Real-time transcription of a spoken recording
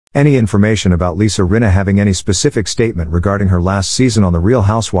any information about Lisa Rinna having any specific statement regarding her last season on The Real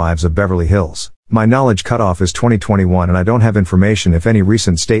Housewives of Beverly Hills. My knowledge cutoff is 2021 and I don't have information if any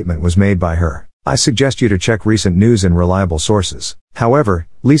recent statement was made by her. I suggest you to check recent news in reliable sources. However,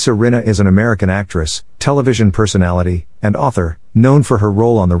 Lisa Rinna is an American actress, television personality, and author, known for her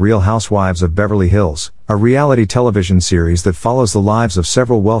role on The Real Housewives of Beverly Hills, a reality television series that follows the lives of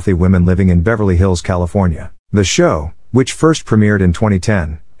several wealthy women living in Beverly Hills, California. The show, which first premiered in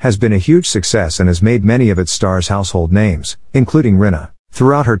 2010, has been a huge success and has made many of its stars household names, including Rinna.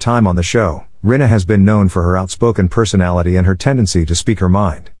 Throughout her time on the show, Rinna has been known for her outspoken personality and her tendency to speak her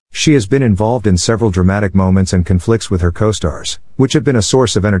mind. She has been involved in several dramatic moments and conflicts with her co-stars, which have been a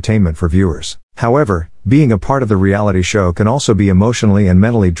source of entertainment for viewers. However, being a part of the reality show can also be emotionally and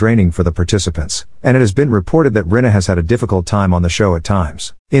mentally draining for the participants, and it has been reported that Rinna has had a difficult time on the show at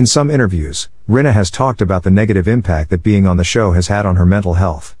times. In some interviews, Rinna has talked about the negative impact that being on the show has had on her mental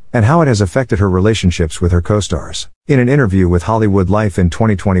health, and how it has affected her relationships with her co-stars. In an interview with Hollywood Life in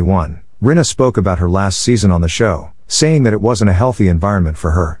 2021, Rinna spoke about her last season on the show, saying that it wasn't a healthy environment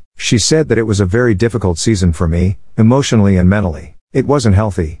for her. She said that it was a very difficult season for me, emotionally and mentally. It wasn't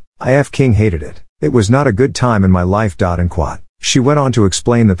healthy. I f***ing hated it. It was not a good time in my life. And quote. She went on to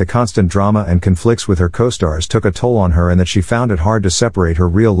explain that the constant drama and conflicts with her co-stars took a toll on her and that she found it hard to separate her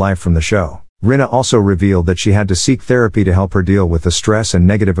real life from the show. Rinna also revealed that she had to seek therapy to help her deal with the stress and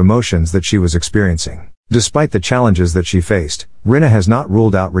negative emotions that she was experiencing. Despite the challenges that she faced, Rinna has not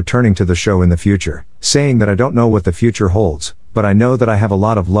ruled out returning to the show in the future, saying that I don't know what the future holds, but I know that I have a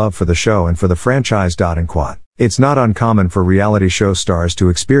lot of love for the show and for the franchise. And quote. It's not uncommon for reality show stars to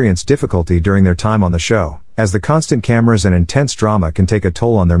experience difficulty during their time on the show, as the constant cameras and intense drama can take a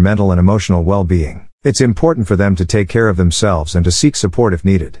toll on their mental and emotional well-being. It's important for them to take care of themselves and to seek support if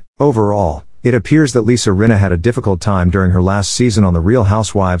needed. Overall, it appears that Lisa Rinna had a difficult time during her last season on The Real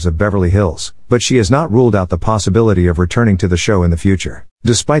Housewives of Beverly Hills, but she has not ruled out the possibility of returning to the show in the future.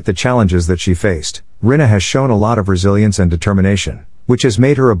 Despite the challenges that she faced, Rinna has shown a lot of resilience and determination, which has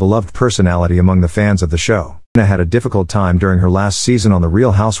made her a beloved personality among the fans of the show. Rinna had a difficult time during her last season on The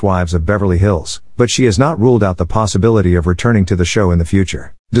Real Housewives of Beverly Hills, but she has not ruled out the possibility of returning to the show in the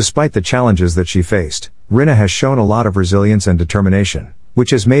future. Despite the challenges that she faced, Rinna has shown a lot of resilience and determination, which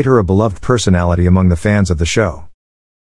has made her a beloved personality among the fans of the show.